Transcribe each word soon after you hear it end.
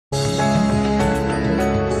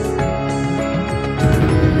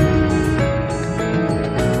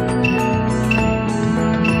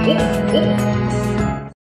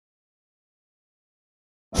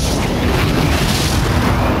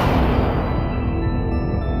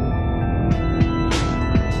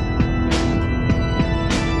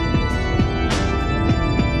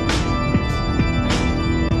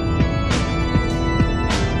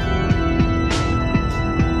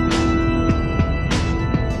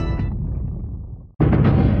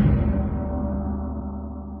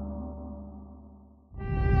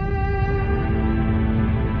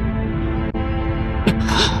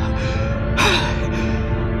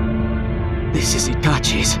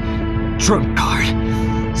trump card,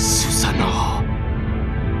 Susano'o.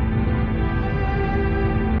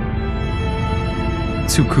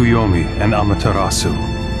 Tsukuyomi and Amaterasu.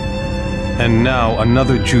 And now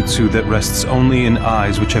another jutsu that rests only in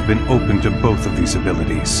eyes which have been open to both of these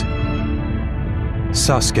abilities.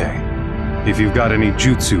 Sasuke, if you've got any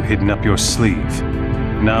jutsu hidden up your sleeve,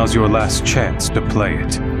 now's your last chance to play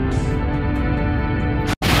it.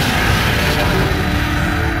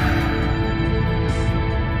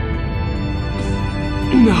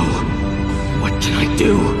 No! What can I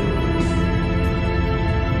do?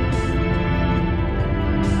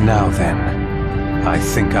 Now then, I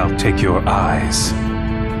think I'll take your eyes.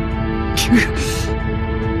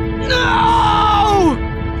 No!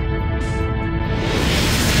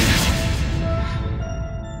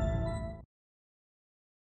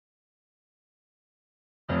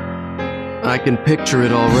 I can picture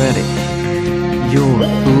it already. Your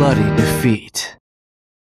bloody defeat.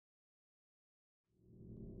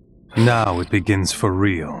 Now it begins for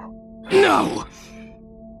real. No!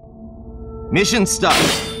 Mission start.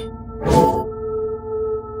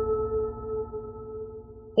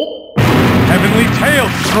 Heavenly tail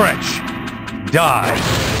stretch. Die.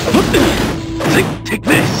 Take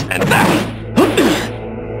this and that.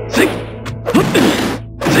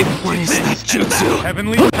 What is that jutsu?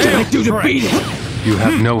 Heavenly What can I tail do to stretch. beat it? You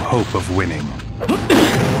have no hope of winning.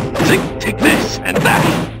 Take this and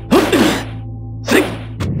that.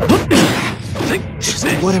 Just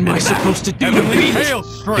what am I supposed to do to Heavenly beat it? tail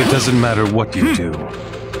stretch. It doesn't matter what you do.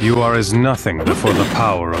 You are as nothing before the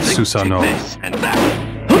power of Susano'o.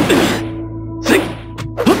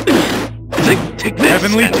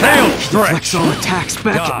 Heavenly tail stretch. Deflects all attacks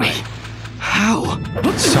back at me. How?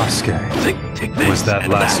 Sasuke, was that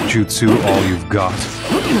last jutsu all you've got?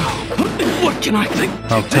 No. What can I think?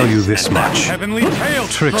 I'll tell you this much. Heavenly tail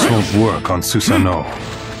Tricks stretch. won't work on Susano'o.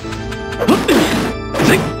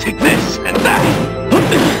 Take this and that.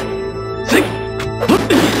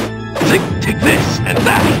 Take this and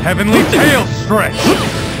that. Heavenly tail stretch.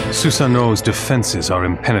 Susano'o's defenses are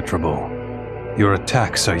impenetrable. Your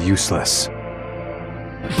attacks are useless.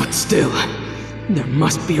 But still, there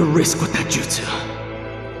must be a risk with that jutsu.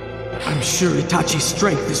 I'm sure Itachi's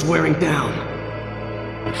strength is wearing down.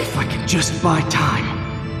 If I can just buy time,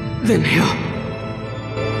 then he'll...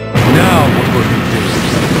 Now what will he do?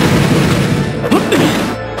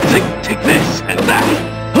 Take this and that.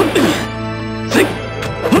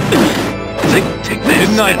 Take this.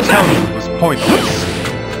 Didn't I tell you it was pointless?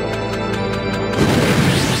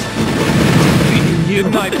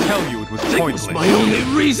 Didn't I tell you it was pointless? It was my only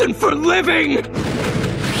reason for living!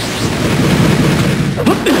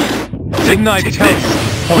 Didn't I tell you it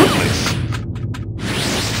was pointless?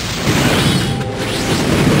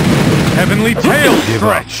 Heavenly tail Give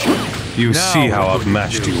up. stretch. You Now see how what will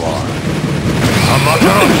outmatched you are.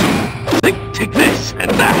 Amaterasu. Take this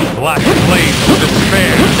and that. Black flames of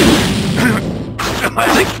despair.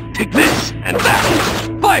 Take this and that.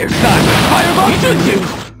 Fire shot! Fireball jutsu!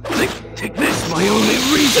 Take this, my only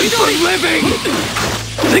reason for living!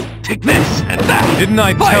 Take this and that. Didn't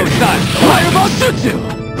I tell Fire you? shot! Fireball jutsu!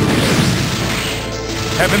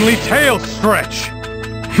 Heavenly tail stretch.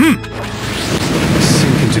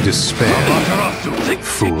 Sink into despair, Amaterasu.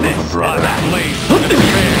 fool of a brother. Black flames of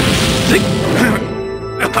despair.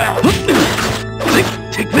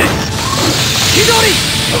 Take this! Chidori!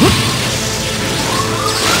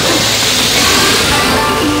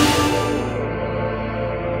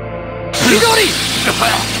 Chidori!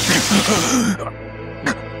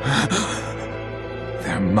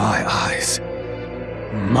 They're my eyes.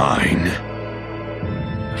 Mine.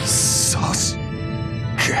 Sasuke.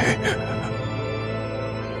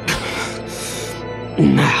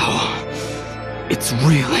 Now, it's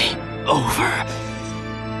really over.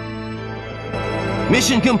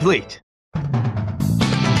 Mission complete.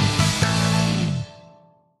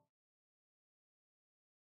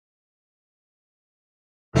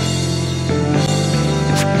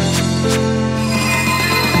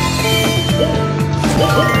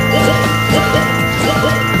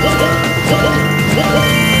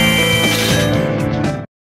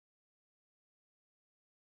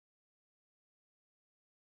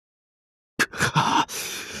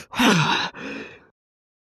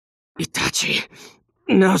 Itachi,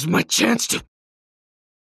 now's my chance to...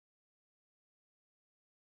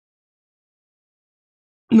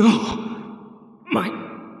 No, my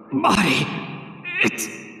body, it's...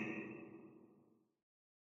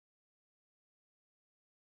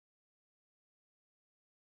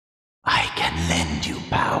 I can lend you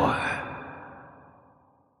power.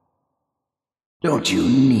 Don't you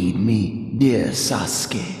need me, dear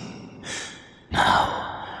Sasuke?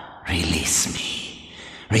 Now, Release me.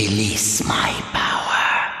 Release my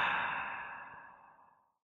power.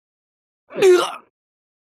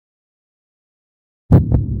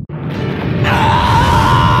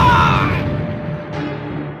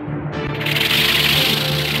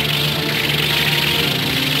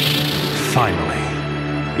 Finally,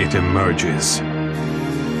 it emerges.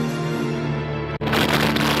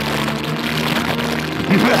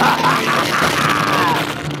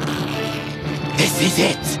 This is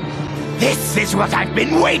it! This is what I've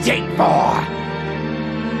been waiting for!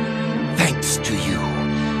 Thanks to you,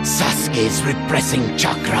 Sasuke's repressing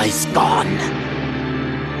chakra is gone.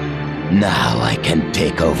 Now I can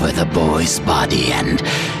take over the boy's body and...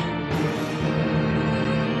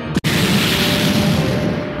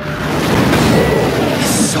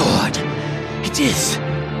 This sword, it is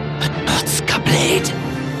a Otsuka blade.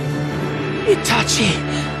 Itachi,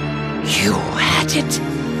 you had it.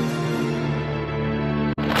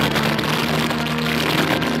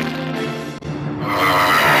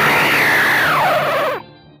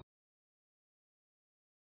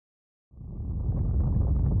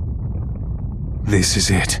 This is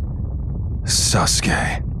it,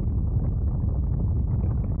 Sasuke.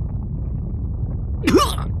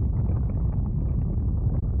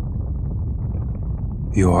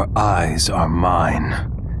 Your eyes are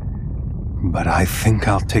mine, but I think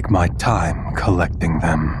I'll take my time collecting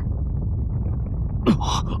them.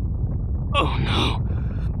 Oh no.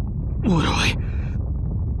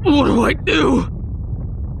 What do I do?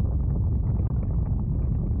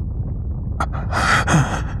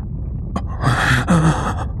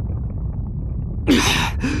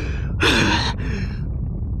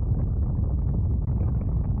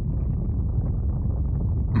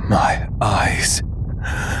 My eyes.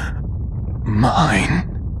 Mine.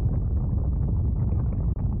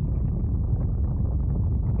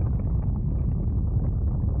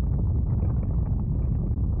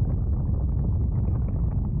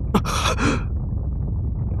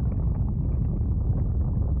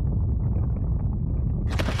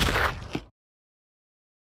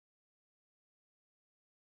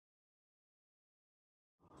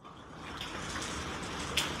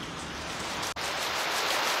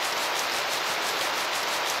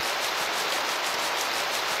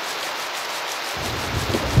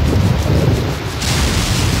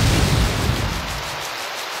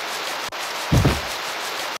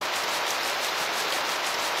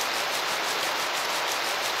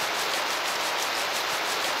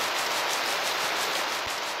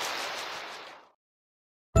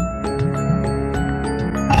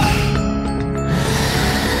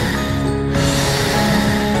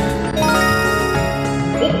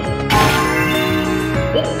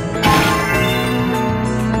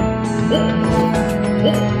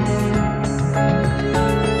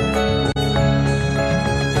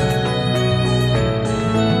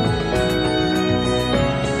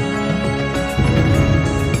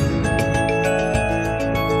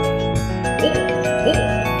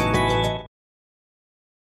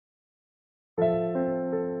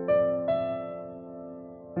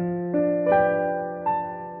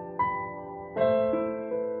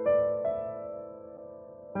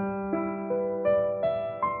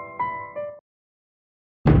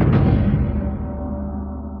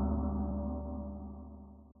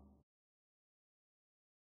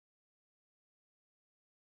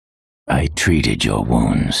 I treated your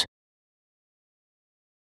wounds.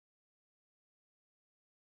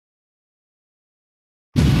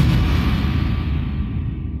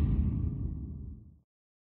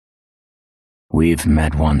 We've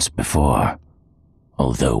met once before,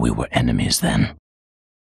 although we were enemies then.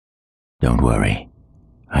 Don't worry,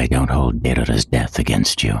 I don't hold Deidara's death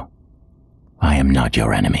against you. I am not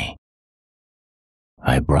your enemy.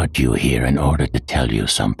 I brought you here in order to tell you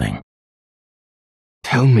something.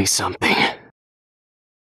 Tell me something.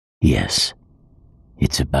 Yes,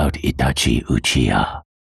 it's about Itachi Uchiha.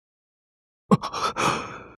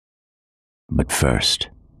 But first,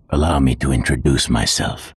 allow me to introduce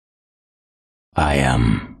myself. I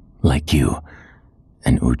am, like you,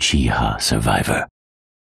 an Uchiha survivor.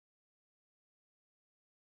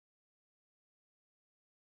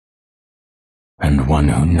 And one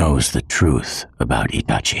who knows the truth about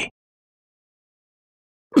Itachi.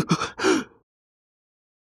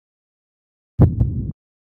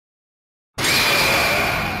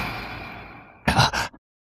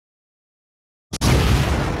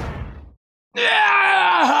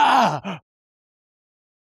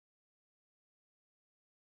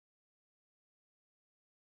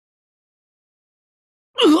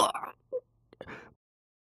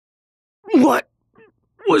 What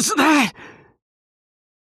was that?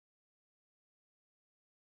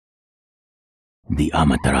 The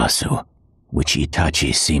Amaterasu, which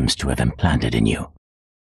Itachi seems to have implanted in you.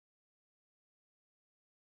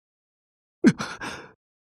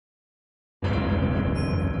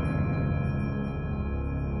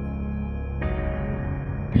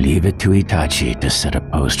 Leave it to Itachi to set a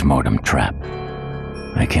post-mortem trap.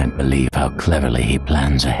 I can't believe how cleverly he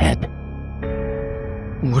plans ahead.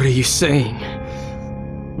 What are you saying?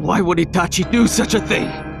 Why would Itachi do such a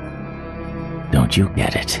thing? Don't you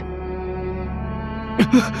get it?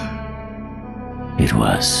 It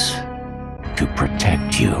was to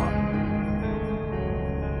protect you.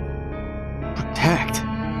 Protect?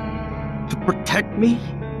 To protect me?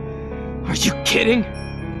 Are you kidding?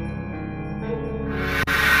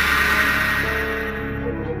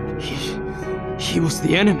 He was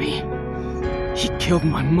the enemy. He killed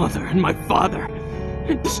my mother and my father,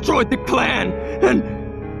 and destroyed the clan, and...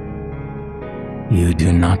 You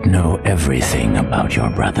do not know everything about your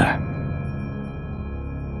brother.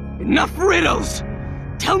 Enough riddles!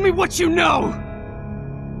 Tell me what you know!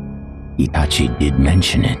 Itachi did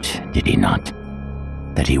mention it, did he not?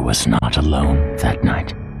 That he was not alone that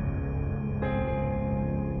night.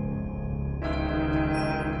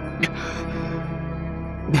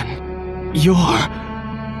 Then you're...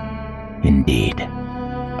 Indeed.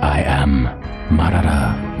 I am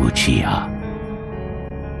Madara Uchiha.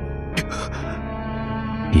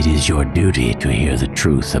 It is your duty to hear the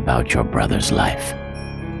truth about your brother's life.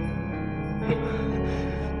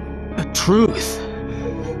 The truth?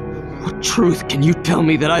 What truth can you tell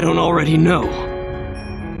me that I don't already know?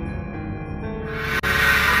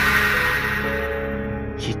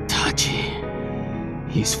 Itachi.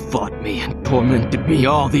 He's fought me and tormented me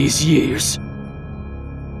all these years.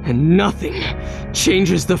 And nothing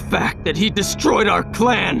changes the fact that he destroyed our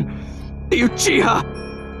clan, the Uchiha!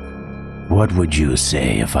 What would you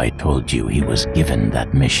say if I told you he was given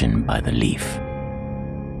that mission by the Leaf?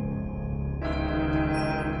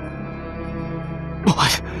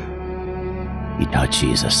 What?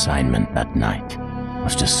 Itachi's assignment that night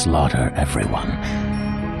was to slaughter everyone,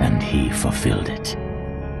 and he fulfilled it.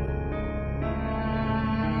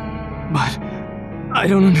 But I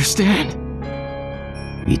don't understand.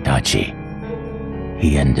 Itachi.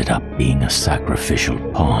 He ended up being a sacrificial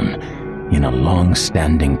pawn in a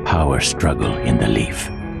long-standing power struggle in the Leaf.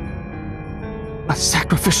 A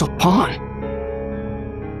sacrificial pawn?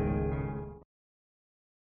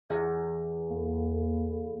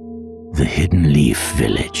 The Hidden Leaf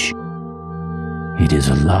Village. It is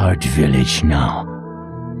a large village now,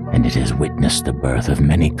 and it has witnessed the birth of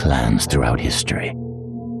many clans throughout history.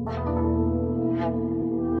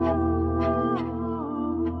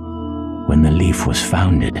 When the Leaf was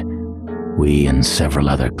founded, we and several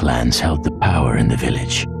other clans held the power in the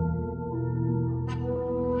village.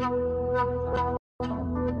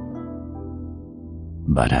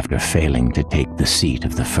 But after failing to take the seat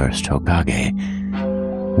of the first Hokage,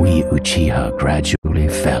 we Uchiha gradually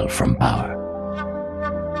fell from power.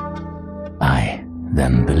 I,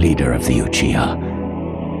 then the leader of the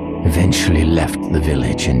Uchiha, eventually left the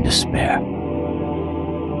village in despair.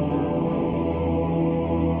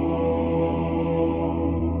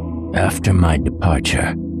 After my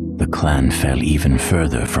departure, the clan fell even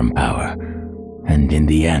further from power, and in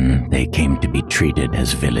the end they came to be treated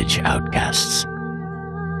as village outcasts.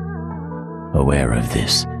 Aware of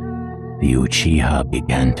this, the Uchiha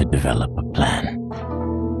began to develop a plan.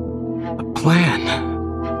 A plan?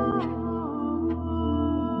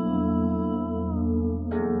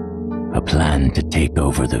 A plan to take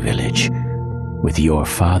over the village, with your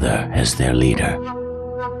father as their leader.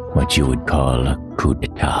 What you would call a coup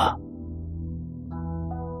d'etat.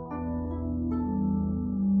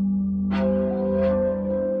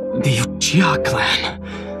 The Uchiha clan?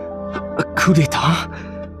 A coup d'etat?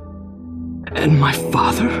 And my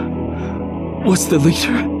father was the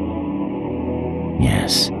leader?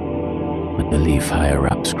 Yes, but the Leaf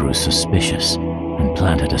higher-ups grew suspicious and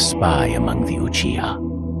planted a spy among the Uchiha.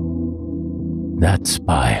 That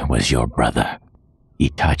spy was your brother,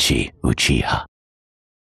 Itachi Uchiha.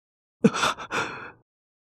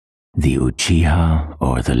 The Uchiha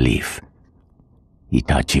or the Leaf.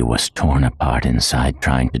 Itachi was torn apart inside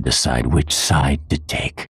trying to decide which side to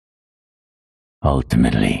take.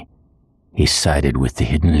 Ultimately, he sided with the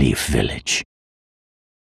Hidden Leaf Village.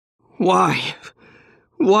 Why?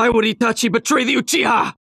 Why would Itachi betray the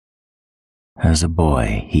Uchiha? As a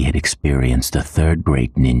boy, he had experienced the Third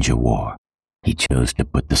Great Ninja War. He chose to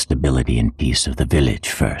put the stability and peace of the village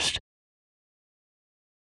first.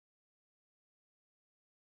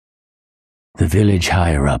 The village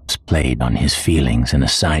higher-ups played on his feelings and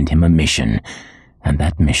assigned him a mission, and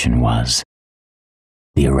that mission was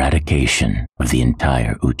the eradication of the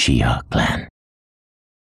entire Uchiha clan.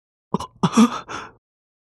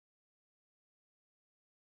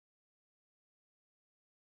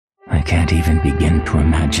 I can't even begin to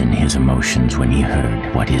imagine his emotions when he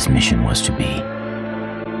heard what his mission was to be.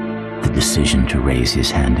 The decision to raise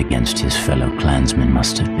his hand against his fellow clansmen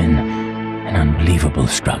must have been an unbelievable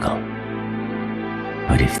struggle.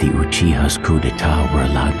 But if the Uchiha's coup d'etat were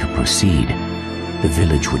allowed to proceed, the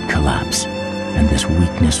village would collapse, and this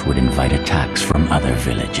weakness would invite attacks from other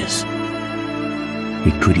villages.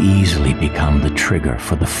 It could easily become the trigger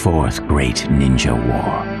for the fourth great ninja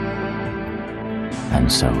war. And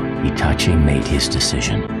so Itachi made his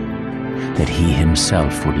decision that he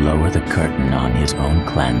himself would lower the curtain on his own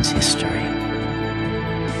clan's history.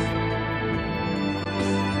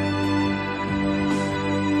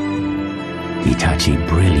 Itachi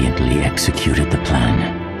brilliantly executed the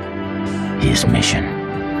plan, his mission,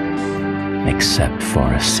 except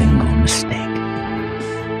for a single mistake.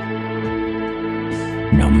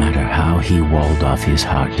 No matter how he walled off his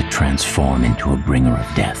heart to transform into a bringer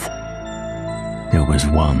of death, there was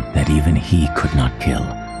one that even he could not kill,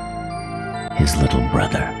 his little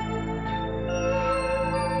brother.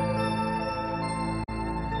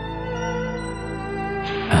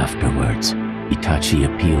 Afterwards, Itachi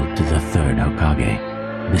appealed to the third Hokage,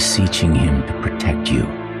 beseeching him to protect you.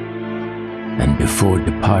 And before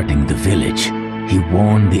departing the village, he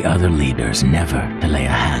warned the other leaders never to lay a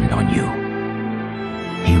hand on you.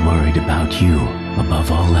 He worried about you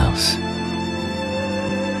above all else.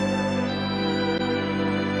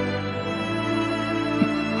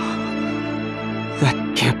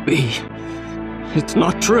 That can't be. It's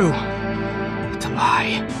not true. It's a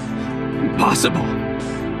lie. Impossible.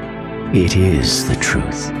 It is the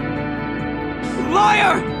truth.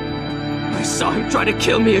 Liar! I saw him try to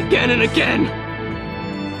kill me again and again.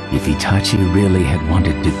 If Itachi really had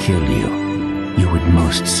wanted to kill you, you would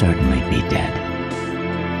most certainly be dead.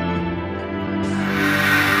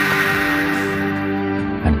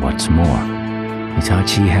 And what's more,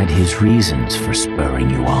 Itachi had his reasons for spurring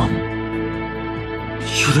you on.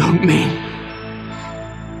 You don't mean...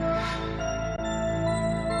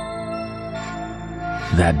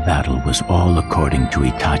 That battle was all according to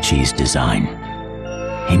Itachi's design.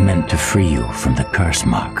 He meant to free you from the curse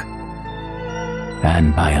mark.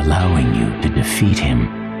 And by allowing you to defeat him,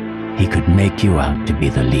 he could make you out to be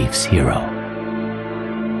the Leaf's hero.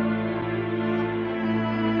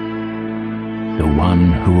 The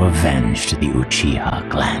one who avenged the Uchiha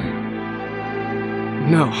clan.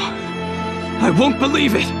 No. I won't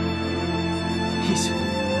believe it!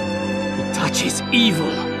 Itachi's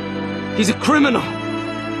evil. He's a criminal.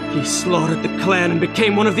 He slaughtered the clan and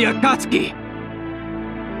became one of the Akatsuki.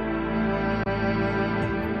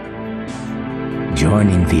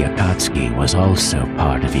 Joining the Akatsuki was also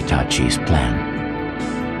part of Itachi's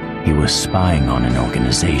plan. He was spying on an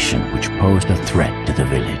organization which posed a threat to the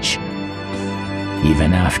village.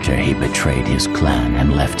 Even after he betrayed his clan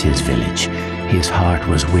and left his village, his heart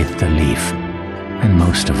was with the Leaf, and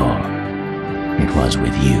most of all, it was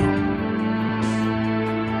with you.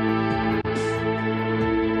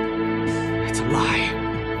 It's a lie.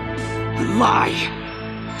 A lie!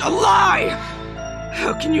 A lie!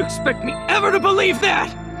 How can you expect me ever to believe that?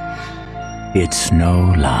 It's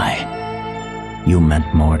no lie. You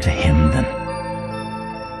meant more to him than...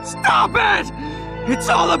 Stop it! It's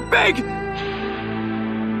all a big...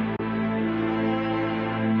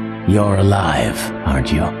 You're alive,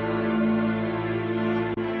 aren't you?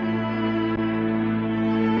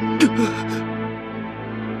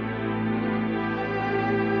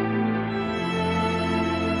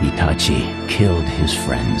 Itachi killed his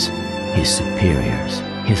friends, his superiors,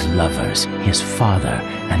 his lovers, his father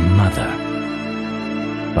and mother.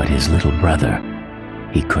 But his little brother,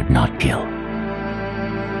 he could not kill.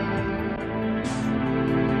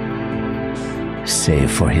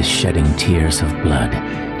 Save for his shedding tears of blood,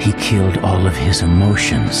 he killed all of his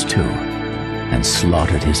emotions too, and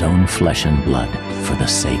slaughtered his own flesh and blood for the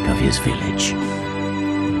sake of his village.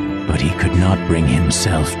 But he could not bring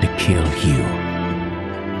himself to kill you.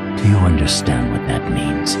 Do you understand what that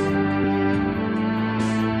means?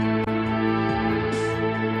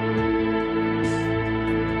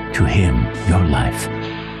 To him, your life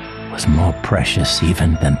was more precious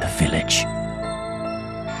even than the village.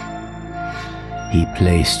 He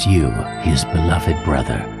placed you, his beloved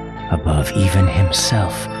brother, above even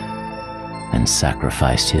himself, and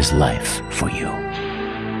sacrificed his life for you.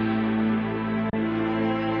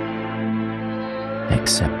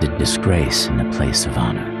 Accepted disgrace in the place of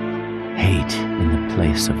honor, hate in the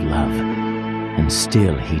place of love, and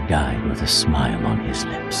still he died with a smile on his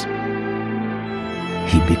lips.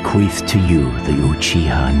 he bequeathed to you the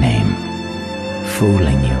Uchiha name,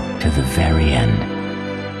 fooling you to the very end.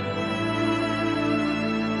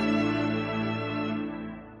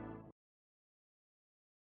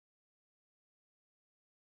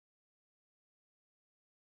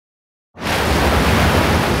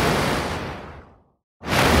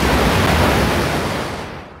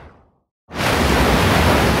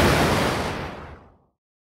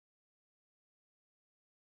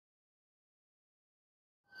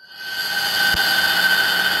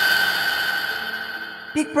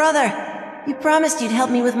 Big brother, you promised you'd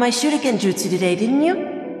help me with my Shuriken jutsu today, didn't you?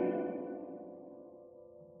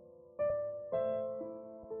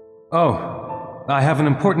 Oh, I have an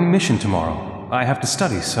important mission tomorrow. I have to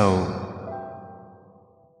study, so...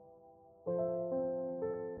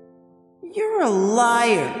 You're a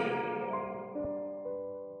liar.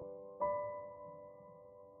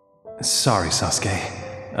 Sorry, Sasuke.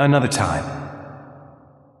 Another time.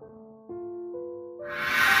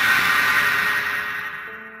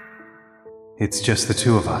 It's just the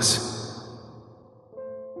two of us.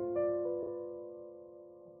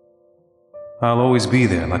 I'll always be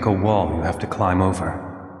there like a wall you have to climb over.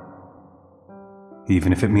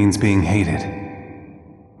 Even if it means being hated.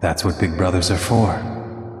 That's what big brothers are for.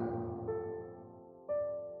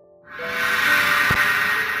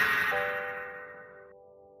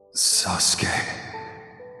 Sasuke.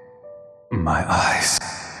 My eyes.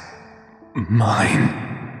 Mine.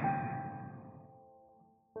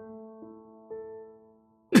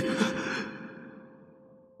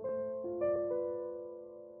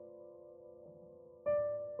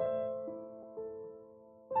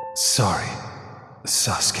 Sorry,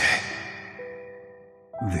 Sasuke.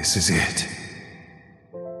 This is it.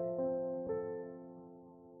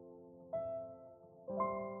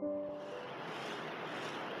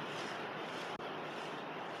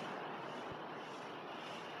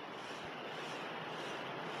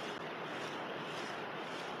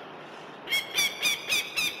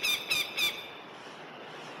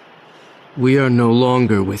 We are no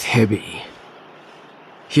longer with Hebi.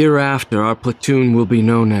 Hereafter, our platoon will be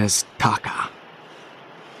known as Taka.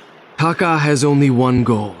 Taka has only one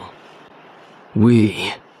goal.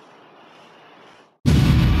 We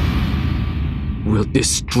will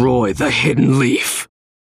destroy the Hidden Leaf.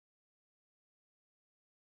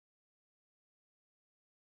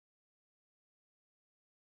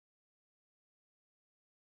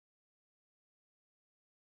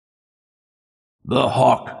 The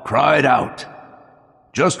hawk cried out,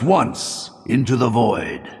 just once, into the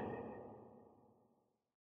void.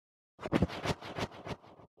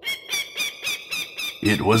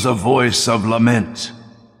 It was a voice of lament,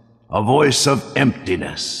 a voice of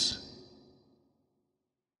emptiness,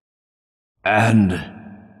 and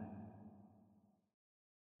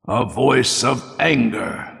a voice of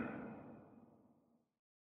anger.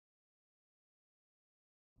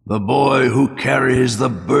 The boy who carries the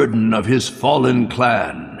burden of his fallen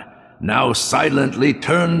clan now silently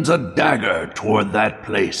turns a dagger toward that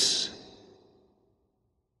place.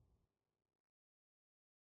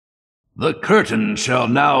 The curtain shall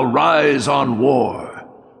now rise on war,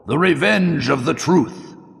 the revenge of the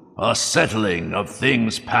truth, a settling of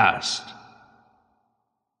things past.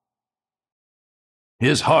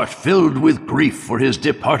 His heart filled with grief for his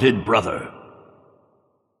departed brother.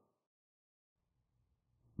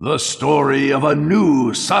 The story of a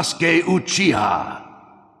new Sasuke Uchiha.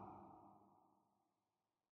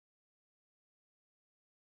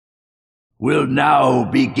 Will now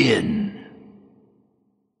begin.